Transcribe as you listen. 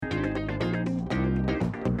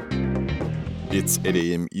It's 8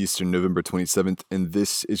 a.m. Eastern, November 27th, and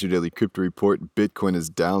this is your daily crypto report. Bitcoin is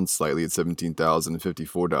down slightly at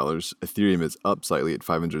 $17,054. Ethereum is up slightly at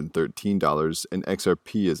 $513, and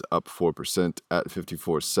XRP is up 4% at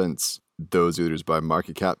 54 cents. Those leaders by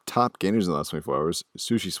market cap, top gainers in the last 24 hours: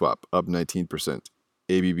 SushiSwap up 19%,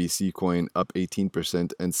 ABBC Coin up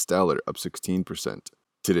 18%, and Stellar up 16%.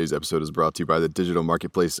 Today's episode is brought to you by the digital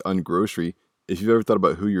marketplace Ungrocery. If you've ever thought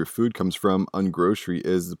about who your food comes from, Ungrocery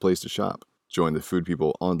is the place to shop. Join the food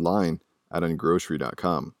people online at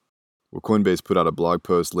ungrocery.com. Well, Coinbase put out a blog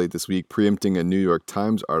post late this week preempting a New York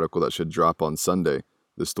Times article that should drop on Sunday.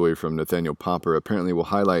 The story from Nathaniel Popper apparently will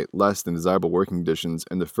highlight less than desirable working conditions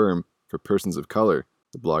in the firm for persons of color.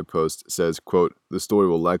 The blog post says, quote, "The story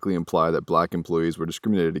will likely imply that black employees were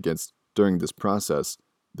discriminated against during this process.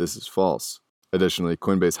 This is false." Additionally,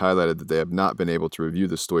 Coinbase highlighted that they have not been able to review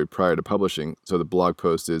the story prior to publishing, so the blog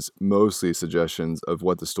post is mostly suggestions of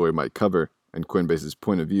what the story might cover and Coinbase's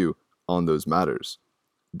point of view on those matters.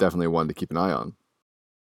 Definitely one to keep an eye on.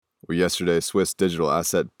 Well, yesterday, Swiss digital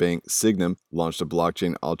asset bank Sygnum launched a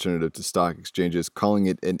blockchain alternative to stock exchanges, calling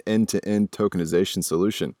it an end-to-end tokenization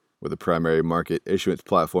solution, with a primary market issuance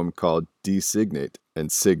platform called Designate and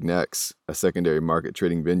Signex, a secondary market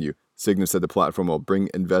trading venue. Sygnum said the platform will bring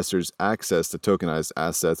investors access to tokenized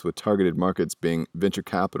assets, with targeted markets being venture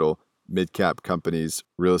capital, mid-cap companies,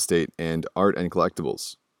 real estate, and art and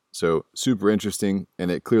collectibles. So super interesting,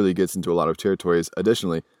 and it clearly gets into a lot of territories.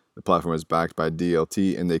 Additionally, the platform is backed by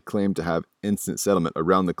DLT, and they claim to have instant settlement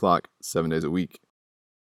around the clock, 7 days a week.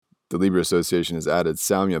 The Libra Association has added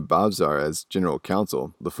Saumya Bhavsar as general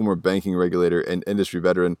counsel. The former banking regulator and industry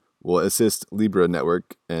veteran will assist Libra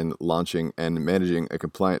Network in launching and managing a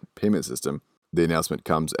compliant payment system. The announcement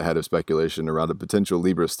comes ahead of speculation around a potential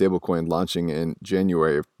Libra stablecoin launching in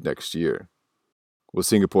January of next year. Well,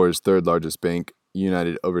 Singapore's third largest bank,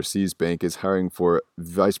 United Overseas Bank, is hiring for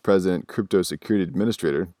Vice President Crypto Security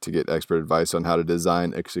Administrator to get expert advice on how to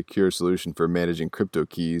design a secure solution for managing crypto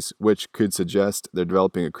keys, which could suggest they're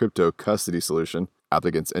developing a crypto custody solution.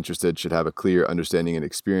 Applicants interested should have a clear understanding and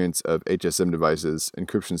experience of HSM devices,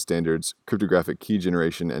 encryption standards, cryptographic key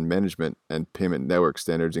generation and management, and payment network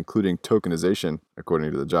standards, including tokenization,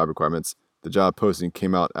 according to the job requirements. The job posting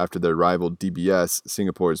came out after their rival DBS,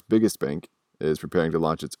 Singapore's biggest bank, is preparing to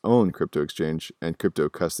launch its own crypto exchange and crypto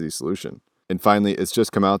custody solution. And finally, it's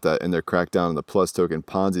just come out that in their crackdown on the PlusToken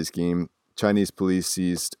ponzi scheme, Chinese police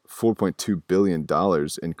seized $4.2 billion in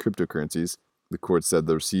cryptocurrencies. The court said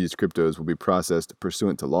the seized cryptos will be processed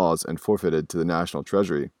pursuant to laws and forfeited to the national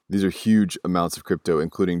treasury. These are huge amounts of crypto,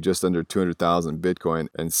 including just under 200,000 Bitcoin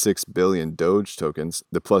and 6 billion Doge tokens.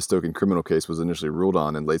 The PlusToken criminal case was initially ruled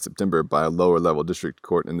on in late September by a lower-level district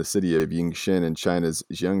court in the city of Yingxin in China's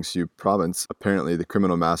Jiangsu province. Apparently, the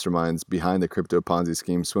criminal masterminds behind the crypto Ponzi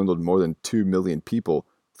scheme swindled more than 2 million people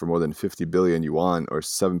for more than 50 billion yuan, or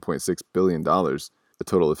 $7.6 billion. A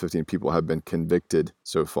total of 15 people have been convicted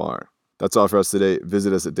so far. That's all for us today.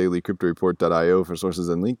 Visit us at dailycryptoreport.io for sources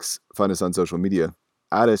and links. Find us on social media.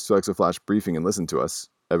 Add us to Exaflash Briefing and listen to us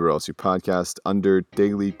everywhere else you podcast under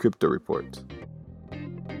Daily Crypto Report.